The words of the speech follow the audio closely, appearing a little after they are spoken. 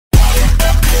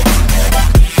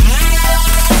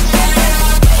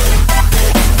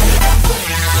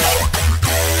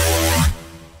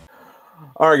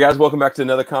All right, guys, welcome back to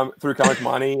another through Comic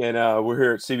Monte, and we're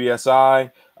here at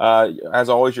CBSI. As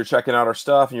always, you're checking out our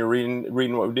stuff and you're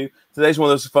reading what we do. Today's one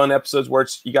of those fun episodes where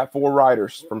you got 4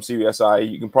 writers from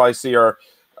CBSI. You can probably see our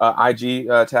IG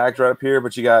tags right up here,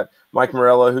 but you got Mike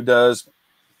Morello, who does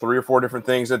 3 or 4 different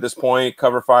things at this point.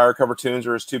 Cover Fire, Cover Tunes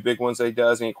are his 2 big ones that he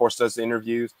does, and he, of course, does the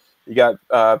interviews. You got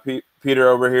Peter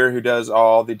over here, who does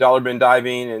all the dollar bin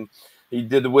diving, and he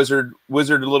did the Wizard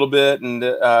a little bit, and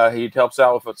he helps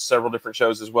out with several different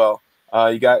shows as well.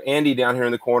 You got Andy down here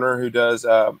in the corner, who does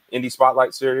Indie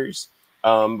Spotlight series,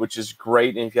 which is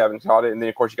great, and if you haven't caught it. And then,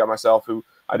 of course, you got myself, who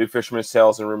I do Fisherman's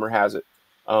Tales and Rumor Has It.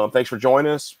 Thanks for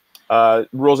joining us.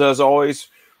 Rules, as always,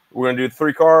 we're going to do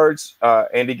 3 cards.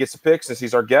 Andy gets a pick since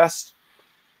he's our guest,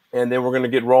 and then we're going to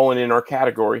get rolling in our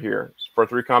category here for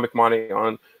 3 Comic Monte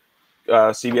on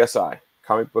CBSI,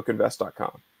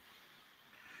 comicbookinvest.com.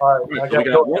 All right, so we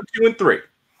got 1, 2, and 3.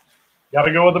 Got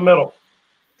to go with the middle.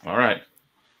 All right.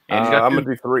 I'm going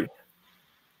to do 3.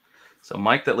 So,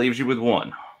 Mike, that leaves you with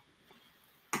 1.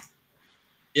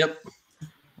 Yep.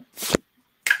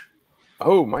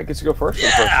 Oh, Mike gets to go first.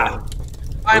 Yeah.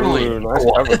 Finally. Ooh, nice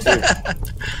cover, too.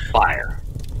 Fire.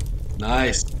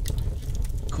 Nice.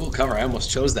 Cool cover. I almost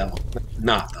chose that one.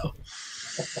 Not, though.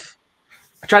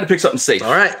 I tried to pick something safe.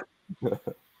 All right.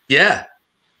 Yeah.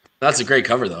 That's a great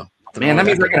cover, though. Man, that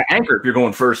means I got an anchor if you're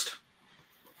going first.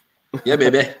 Yeah,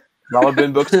 baby. Dollar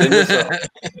bin books. There's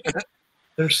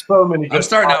so many. I'm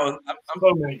starting out with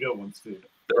so many good ones, too.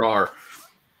 There are.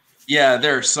 Yeah,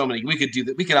 there are so many. We could do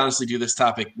that. We could honestly do this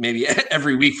topic maybe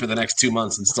every week for the next 2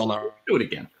 months and still not do it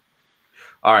again.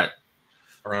 All right.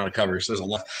 Around of covers. There's a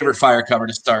lot. Favorite Fire cover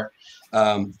to start.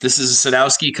 This is a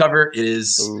Sadowski cover. It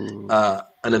is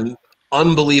an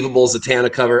unbelievable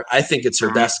Zatanna cover. I think it's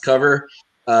her best cover.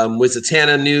 With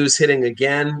Zatanna news hitting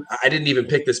again, I didn't even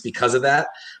pick this because of that.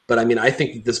 But I mean, I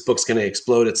think that this book's going to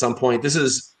explode at some point. This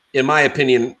is, in my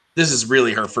opinion, this is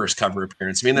really her first cover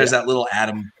appearance. I mean, there's that little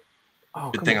Adam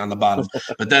thing on the bottom,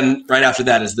 but then right after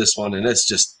that is this one, and it's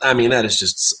just, I mean, that is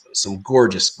just some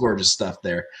gorgeous, gorgeous stuff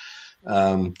there.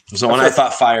 So when I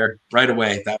thought Fire right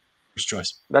away, that was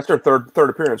choice. That's her third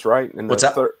appearance, right? And what's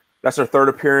that? That's her third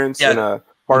appearance in a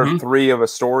part of 3 of a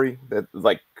story that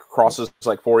like crosses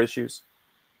like 4 issues.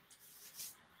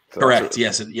 So correct.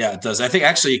 Yes. It does. I think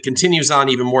actually it continues on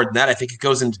even more than that. I think it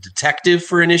goes into Detective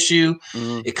for an issue.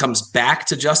 It comes back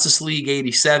to Justice League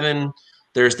 87.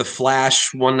 There's the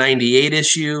Flash 198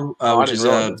 issue, which is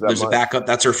there's a backup.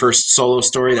 That's her first solo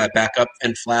story, that backup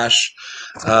and Flash.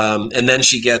 And then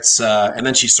she gets, and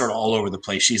then she's sort of all over the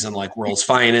place. She's in like World's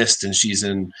Finest, and she's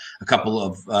in a couple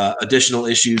of additional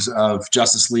issues of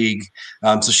Justice League.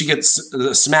 So she gets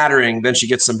a smattering. Then she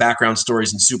gets some background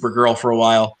stories in Supergirl for a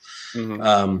while.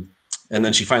 And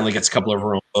then she finally gets a couple of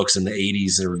her own books in the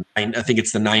 80s, or I think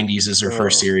it's the 90s is her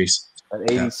first series. That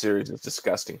 80s series is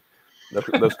disgusting.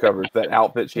 Those covers, that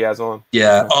outfit she has on.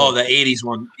 Yeah. Oh, the 80s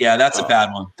one. Yeah, that's a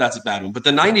bad one. That's a bad one. But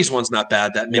the 90s one's not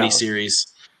bad, that mini series.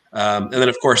 And then,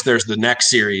 of course, there's the next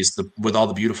series with all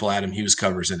the beautiful Adam Hughes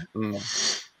covers in it.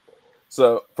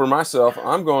 So for myself,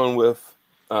 I'm going with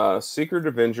Secret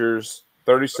Avengers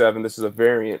 37. This is a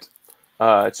variant.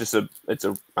 It's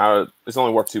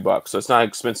only worth $2, so it's not an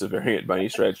expensive variant by any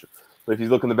stretch. But if you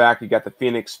look in the back, you got the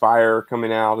Phoenix Fire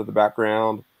coming out of the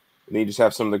background, and you just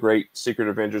have some of the great Secret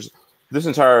Avengers.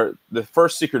 The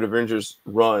first Secret Avengers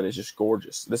run is just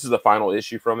gorgeous. This is the final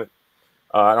issue from it.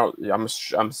 I'm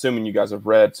assuming you guys have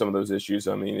read some of those issues.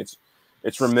 I mean, it's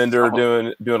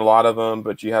Remender doing a lot of them,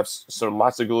 but you have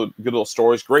lots of good little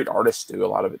stories. Great artists do a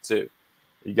lot of it too.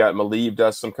 You got Maleev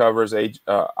does some covers.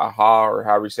 Aha, or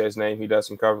however you say his name, he does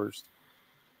some covers.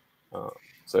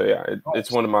 So yeah, it's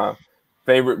one of my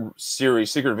favorite series.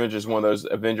 Secret Avengers is one of those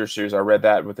Avengers series. I read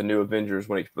that with the new Avengers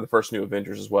for the first new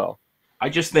Avengers as well. I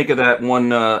just think of that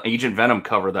one Agent Venom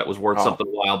cover that was worth something a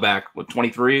while back. With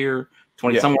 23 or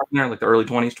 20 somewhere in there, like the early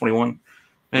 20s, 21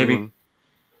 maybe.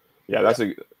 Yeah, that's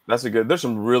a good. There's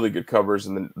some really good covers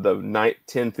in the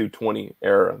 10 through 20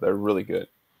 era. They're really good.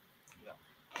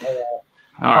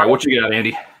 All right, what you got,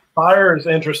 Andy? Fire is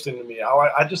interesting to me.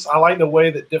 I like the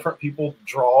way that different people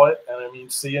draw it, and I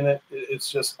mean, seeing it,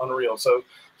 it's just unreal. So,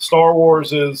 Star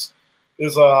Wars is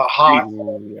a hot.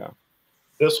 Yeah.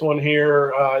 This one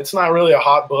here, it's not really a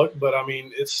hot book, but I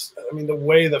mean, the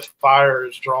way the Fire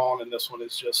is drawn in this one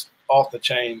is just off the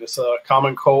chain. It's a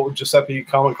Giuseppe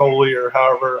Comincoli, or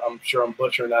however, I'm sure I'm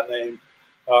butchering that name,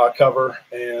 cover,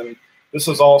 and this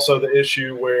is also the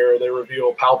issue where they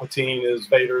reveal Palpatine is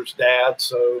Vader's dad.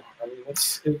 So I mean,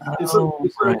 it's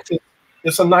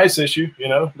a nice issue,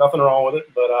 nothing wrong with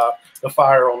it. But the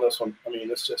Fire on this one, I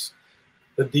mean, it's just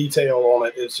the detail on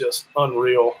it is just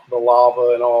unreal. The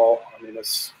lava and all. I mean,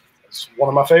 it's It's one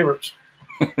of my favorites.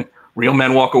 Real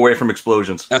men walk away from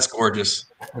explosions. That's gorgeous.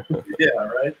 Yeah,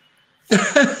 right.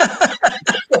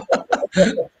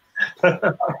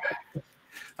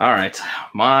 All right,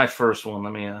 my first one.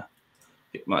 Let me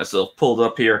get myself pulled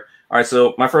up here. All right,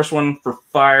 so my first one for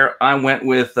fire, I went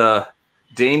with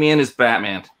Damian as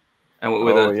Batman. I went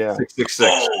with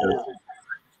 666.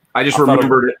 I just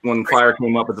remembered it when fire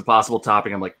came up as a possible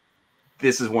topic. I'm like,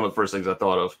 this is one of the first things I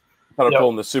thought of. I thought of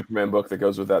pulling the Superman book that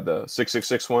goes with that, the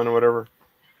 666 one or whatever.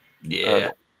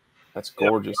 Yeah. That's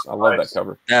gorgeous. I love that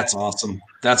cover. That's awesome.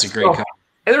 That's a great cover.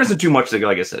 And there isn't too much,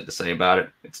 like I said, to say about it.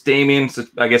 It's Damian,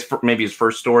 I guess, maybe his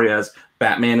first story as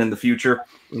Batman in the future,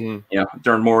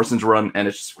 during Morrison's run, and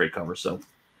it's just a great cover. So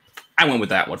I went with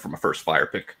that one for my first fire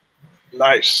pick.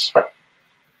 Nice.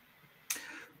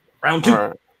 Round 2. All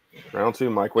right. Round 2,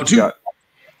 Mike. What you got?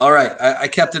 All right. I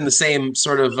kept in the same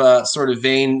sort of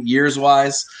vein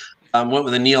years-wise. Went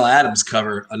with a Neil Adams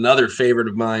cover, another favorite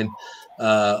of mine.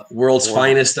 World's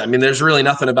Finest. I mean, there's really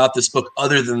nothing about this book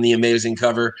other than the amazing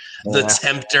cover. The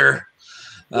Tempter.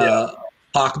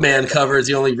 Hawkman cover is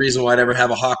the only reason why I'd ever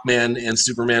have a Hawkman and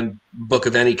Superman book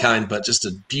of any kind, but just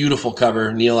a beautiful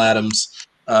cover. Neil Adams.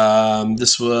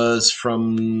 This was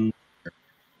from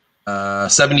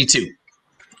 72.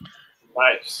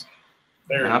 Nice.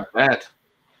 Very Not bad.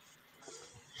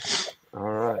 All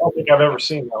right. I don't think I've ever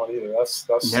seen that one either. That's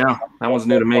that one's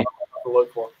new to me. To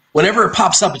look for. Whenever it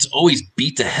pops up, it's always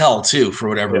beat to hell too, for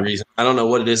whatever reason. I don't know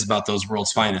what it is about those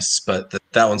World's Finest, but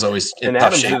that one's always in tough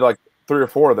Adams shape. did like 3 or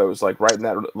 4 of those, like right in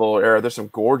that little era. There's some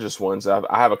gorgeous ones. I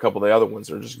have a couple of the other ones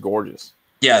that are just gorgeous.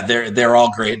 Yeah, they're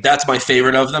all great. That's my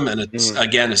favorite of them. And it's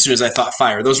again, as soon as I thought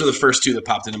fire, those were the first 2 that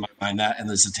popped into my mind. That and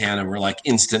the Zatanna were like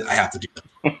instant. I have to do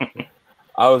them.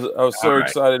 I was so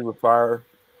excited with fire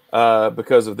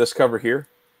because of this cover here.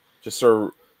 Just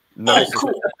so nice. Oh,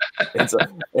 cool.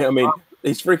 I mean,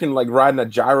 he's freaking like riding a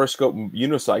gyroscope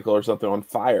unicycle or something on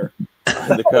fire.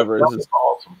 The cover is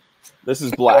awesome. This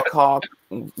is Black Hawk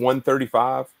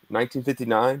 135,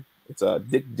 1959. It's a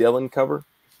Dick Dillon cover.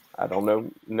 I don't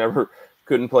know,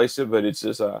 couldn't place it, but it's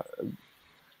just a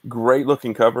great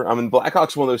looking cover. I mean, Black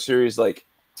Hawk's one of those series, like,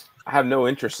 I have no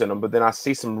interest in them, but then I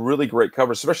see some really great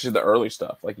covers, especially the early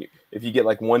stuff. Like, if you get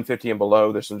like 150 and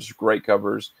below, there's some just great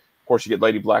covers. Of course, you get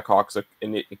Lady Black Hawk's a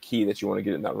key that you want to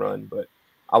get in that run. But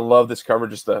I love this cover.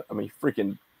 Just it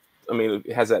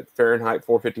has that Fahrenheit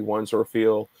 451 sort of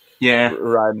feel. Yeah,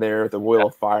 riding there with the wheel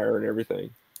of fire and everything.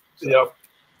 So, yep,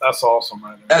 that's awesome,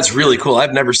 right there. That's really cool.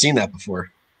 I've never seen that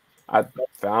before. I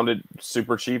found it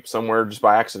super cheap somewhere just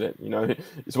by accident. You know,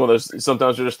 it's one of those.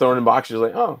 Sometimes you're just throwing in boxes,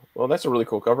 like, oh, well, that's a really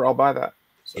cool cover. I'll buy that.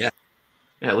 So. Yeah,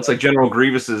 it looks like General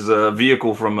Grievous's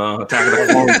vehicle from Attack of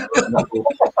the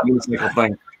Clones.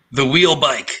 Thing. The wheel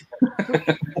bike.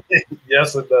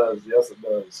 Yes, it does. Yes, it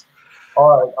does.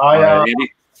 All right,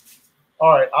 all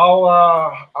right.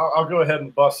 I'll go ahead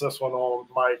and bust this one on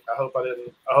Mike. I hope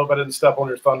I didn't step on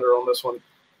your thunder on this one.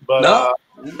 But no.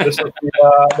 This is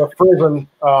the Frozen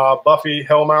Buffy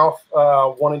Hellmouth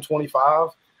 1 in 25,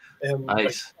 and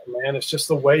nice. Man, it's just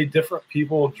the way different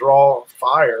people draw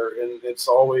fire, and it's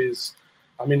always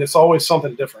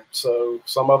something different. So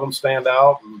some of them stand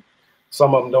out, and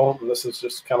some of them don't. And this is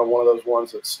just kind of one of those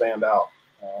ones that stand out.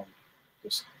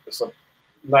 It's a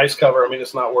nice cover. I mean,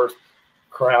 it's not worth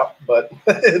crap, but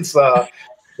it's nice.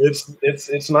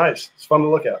 It's fun to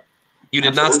look at. You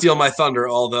did not steal my thunder,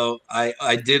 although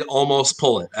I did almost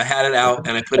pull it. I had it out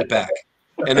and I put it back.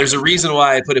 And there's a reason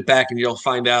why I put it back, and you'll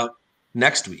find out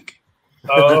next week.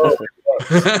 Oh,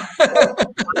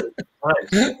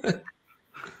 nice.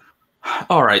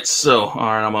 All right,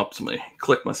 I'm up. Somebody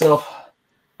click myself.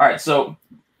 All right, so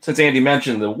since Andy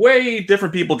mentioned the way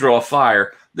different people draw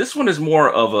fire, this one is more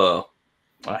of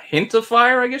a hint of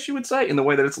fire, I guess you would say, in the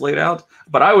way that it's laid out.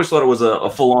 But I always thought it was a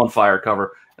full-on fire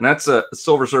cover. And that's a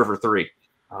Silver Surfer 3.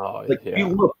 Oh, if you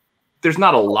look, there's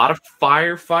not a lot of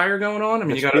fire going on. I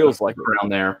mean, you got feels like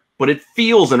around there, but it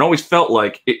feels and always felt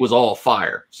like it was all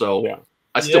fire. So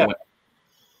I still went.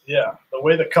 Yeah, the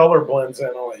way the color blends in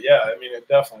on it. Yeah, I mean, it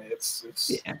definitely. It's.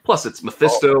 Yeah. Plus, it's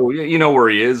Mephisto. You know where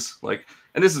he is. Like,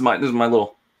 and this is my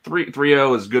little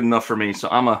 3.0 is good enough for me. So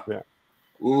I'm a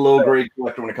low grade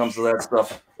collector when it comes to that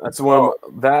stuff. That's the one.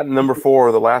 That and number 4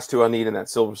 are the last 2 I need in that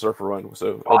Silver Surfer run.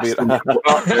 So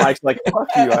Mike's like, fuck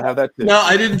you. I have that too. No,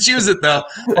 I didn't choose it though.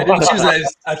 I didn't choose it.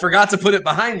 I forgot to put it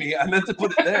behind me. I meant to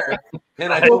put it there,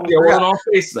 and I totally forgot off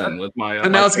face then with my.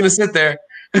 And now it's going to sit there.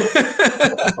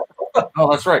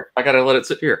 Oh, that's right. I got to let it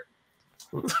sit here.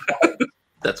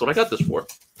 That's what I got this for.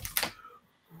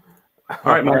 All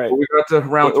right, Mike. We got to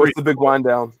round 3. What's the big wind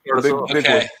down? Big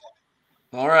okay.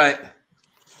 All right.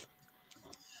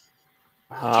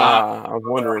 I was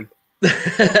wondering.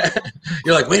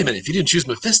 You're like, wait a minute, if you didn't choose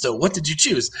Mephisto, what did you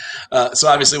choose? So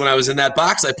obviously when I was in that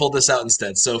box, I pulled this out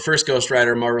instead. So first Ghost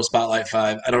Rider, Marvel Spotlight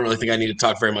 5. I don't really think I need to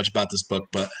talk very much about this book,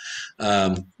 but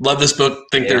love this book.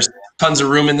 Think there's tons of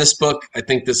room in this book. I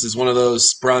think this is one of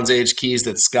those Bronze Age keys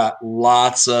that's got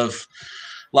lots of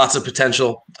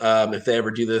potential. If they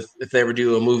ever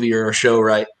do a movie or a show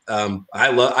right.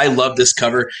 I love this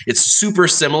cover. It's super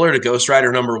similar to Ghost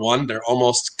Rider #1. They're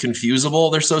almost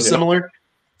confusable. They're so similar.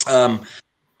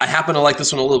 I happen to like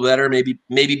this one a little better,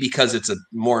 maybe because it's a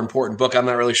more important book. I'm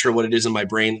not really sure what it is in my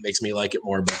brain that makes me like it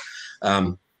more, but I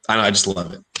don't know, I just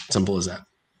love it. Simple as that.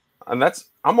 And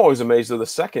I'm always amazed that the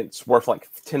second's worth like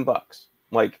 $10.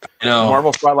 Like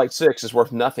Marvel Spotlight 6 is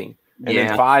worth nothing. And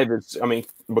then 5 is,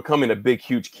 becoming a big,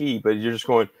 huge key, but you're just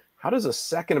going, how does a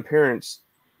second appearance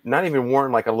not even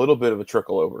warrant like a little bit of a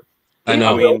trickle over? I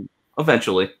know.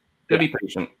 Eventually. Gotta be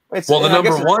patient.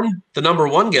 The number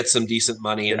one gets some decent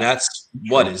money, and that's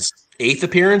his 8th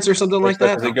appearance or something like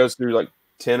that. It goes through like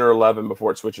 10 or 11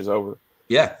 before it switches over.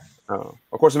 Yeah.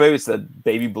 Of course, maybe it's the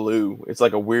baby blue. It's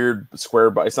like a weird square,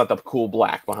 but it's not the cool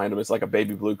black behind them. It's like a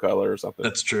baby blue color or something.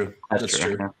 That's true. That's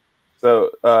true.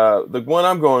 So the one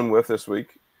I'm going with this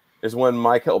week is one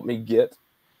Mike helped me get.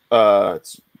 I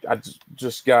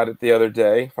just got it the other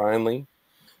day, finally.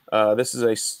 This is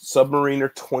a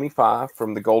Submariner 25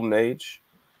 from the Golden Age.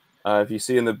 If you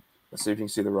see let's see if you can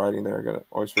see the writing there. I gotta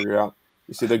always figure out.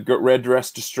 You see the red dress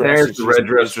distress. There's the red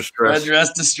dress distress. Red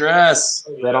dress distress.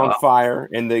 That on fire,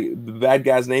 and the bad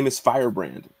guy's name is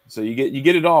Firebrand. So you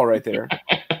get it all right there.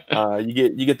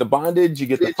 You get the bondage, you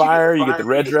get the fire, you get the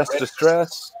red dress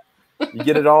distress. You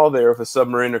get it all there with a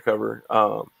Submariner cover.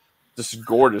 Just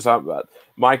gorgeous.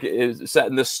 Mike is sat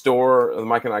in this store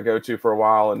Mike and I go to for a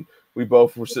while, and we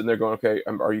both were sitting there going, okay,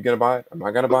 are you going to buy it? Am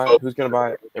I going to buy it? Who's going to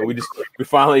buy it? And I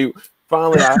finally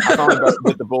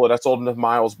bit the bullet. I sold enough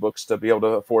Miles books to be able to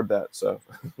afford that. So,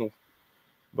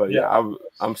 but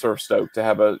I'm sort of stoked to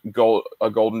have a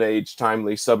Golden Age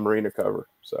timely Submariner cover.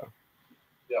 So,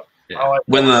 yeah.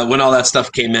 When all that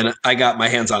stuff came in, I got my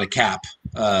hands on a cap,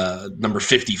 number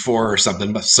 54 or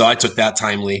something. So I took that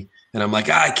timely, and I'm like,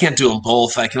 I can't do them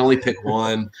both. I can only pick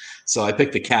one. So I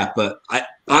picked the cap. But I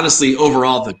honestly,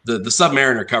 overall, the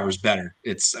Submariner cover is better.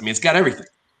 It's got everything.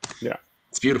 Yeah,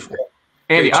 it's beautiful.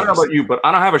 Andy, I don't know about you, but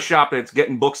I don't have a shop that's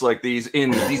getting books like these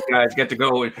these guys get to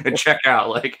go and check out.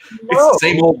 Like, it's the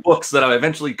same old books that I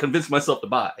eventually convinced myself to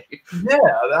buy. I'm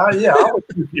with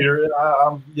you, Peter.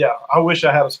 I wish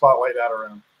I had a spot like that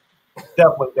around.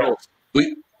 Definitely don't.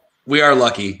 We are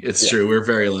lucky. It's true. We're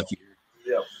very lucky.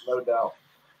 Yeah, no doubt.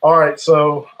 All right,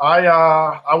 so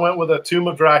I went with a Tomb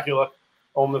of Dracula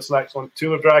on this next one.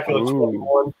 Tomb of Dracula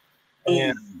 21.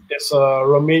 And it's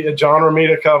a John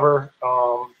Romita cover.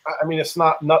 It's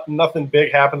nothing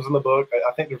big happens in the book.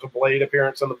 I think there's a Blade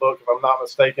appearance in the book, if I'm not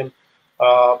mistaken.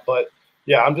 But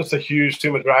yeah, I'm just a huge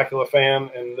Tomb of Dracula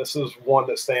fan, and this is one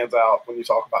that stands out when you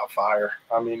talk about fire.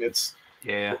 It's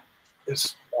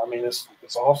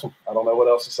awesome. I don't know what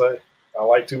else to say. I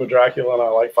like Tomb of Dracula and I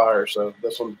like fire, so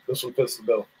this one fits the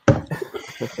bill.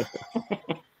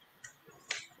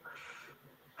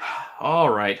 All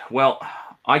right. Well,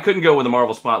 I couldn't go with the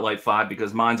Marvel Spotlight 5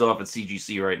 because mine's off at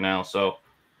CGC right now, so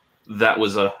that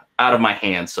was out of my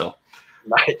hands. So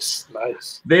nice.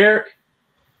 There,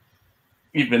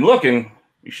 you've been looking.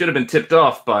 You should have been tipped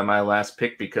off by my last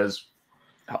pick because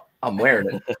I'm wearing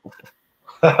it.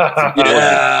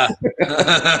 Yeah.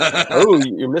 Oh,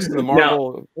 you're missing the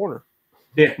Marvel corner.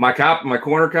 Yeah, my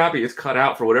corner copy is cut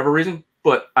out for whatever reason,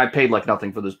 but I paid like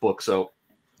nothing for this book, so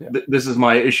this is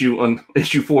my issue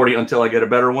 40 until I get a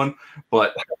better one.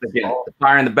 But again, the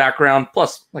fire in the background.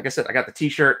 Plus, like I said, I got the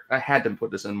T-shirt. I had to put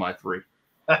this in my 3.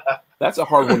 That's a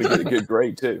hard one to get a good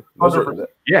grade too. Especially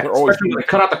when they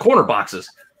cut out the corner boxes.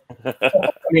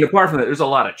 Apart from that, there's a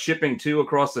lot of chipping too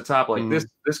across the top. Like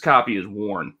this copy is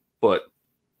worn, but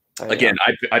again,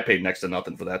 I paid next to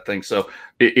nothing for that thing, so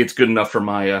it's good enough for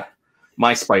my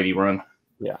my Spidey run.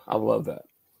 Yeah, I love that.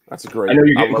 That's a great. I know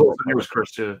you're getting close to yours,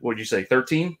 Chris. What did you say?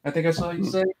 13? I think I saw you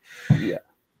say. Yeah,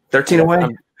 13 away.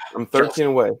 I'm 13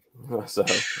 away, so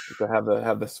to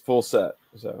have this full set.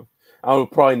 So I will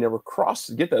probably never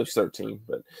get those 13,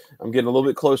 but I'm getting a little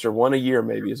bit closer. One a year,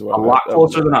 maybe, is what. A lot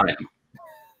closer than I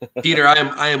am. Peter,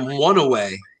 I am one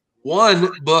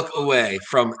book away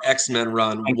from X-Men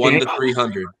run 1 to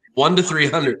 300. 1 to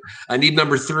 300. I need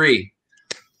number 3.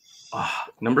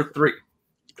 Number 3. I'm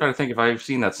trying to think if I've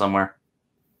seen that somewhere.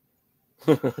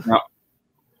 No.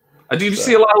 I do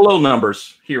see a lot of low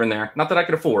numbers here and there. Not that I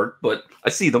can afford, but I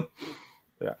see them.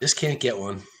 Yeah. Just can't get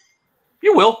one.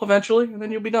 You will eventually, and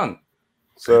then you'll be done.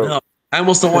 So I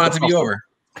almost don't want it to be over.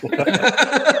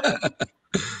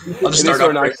 I'll just start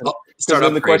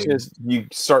then the question upgrading. is, you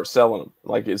start selling them.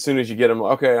 Like as soon as you get them,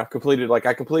 okay, I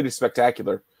completed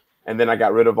Spectacular, and then I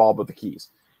got rid of all but the keys.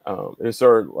 And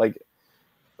sort of like,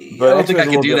 but I don't think I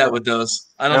could do that with those.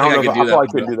 I don't think I could do that. I probably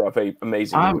couldn't do that for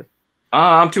Amazing.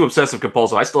 I'm too obsessive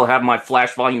compulsive. I still have my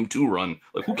Flash Volume 2 run.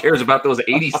 Like, who cares about those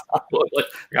 80s? Like,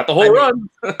 I got the whole run.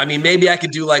 I mean, maybe I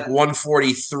could do like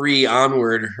 143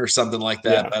 onward or something like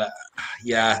that.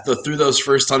 Yeah. But through those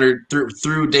first 100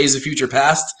 through Days of Future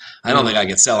Past, I don't think I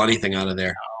could sell anything out of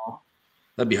there. No.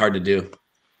 That'd be hard to do.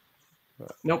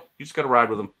 Nope, you just got to ride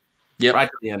with them. Yep. Right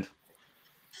to the end.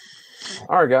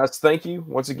 All right, guys. Thank you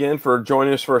once again for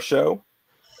joining us for a show.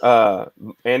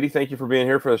 Andy, thank you for being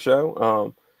here for the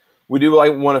show. We do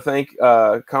want to thank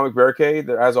Comic Barricade.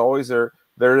 As always,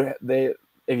 they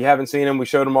if you haven't seen them, we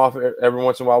showed them off every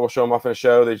once in a while. We'll show them off in a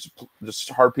show. They're just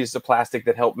hard pieces of plastic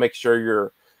that help make sure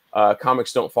your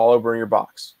comics don't fall over in your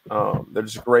box. They're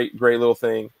just a great little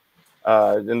thing.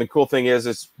 And the cool thing is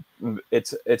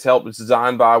it's helped. It's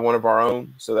designed by one of our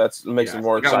own, so that makes it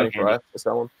more exciting for us to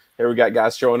sell them. Here we got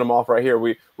guys showing them off right here.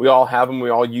 We all have them. We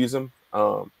all use them.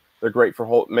 They're great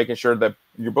for making sure that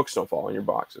your books don't fall in your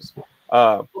boxes.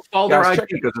 Follow their IG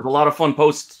because there's a lot of fun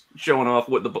posts showing off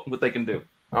what they can do.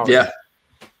 Yeah.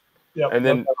 And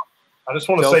then I just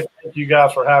want to say thank you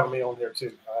guys for having me on here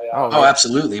too.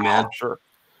 Absolutely, man. Sure.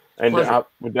 And I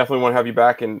would definitely want to have you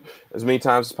back and as many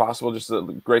times as possible. Just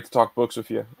great to talk books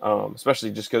with you, especially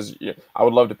just because I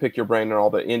would love to pick your brain on all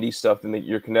the indie stuff and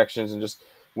your connections and just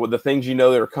the things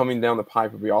that are coming down the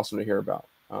pipe would be awesome to hear about.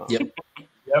 Yeah,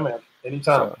 man.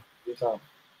 Anytime. Anytime.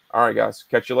 All right, guys.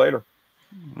 Catch you later.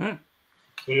 Mm-hmm.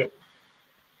 See ya.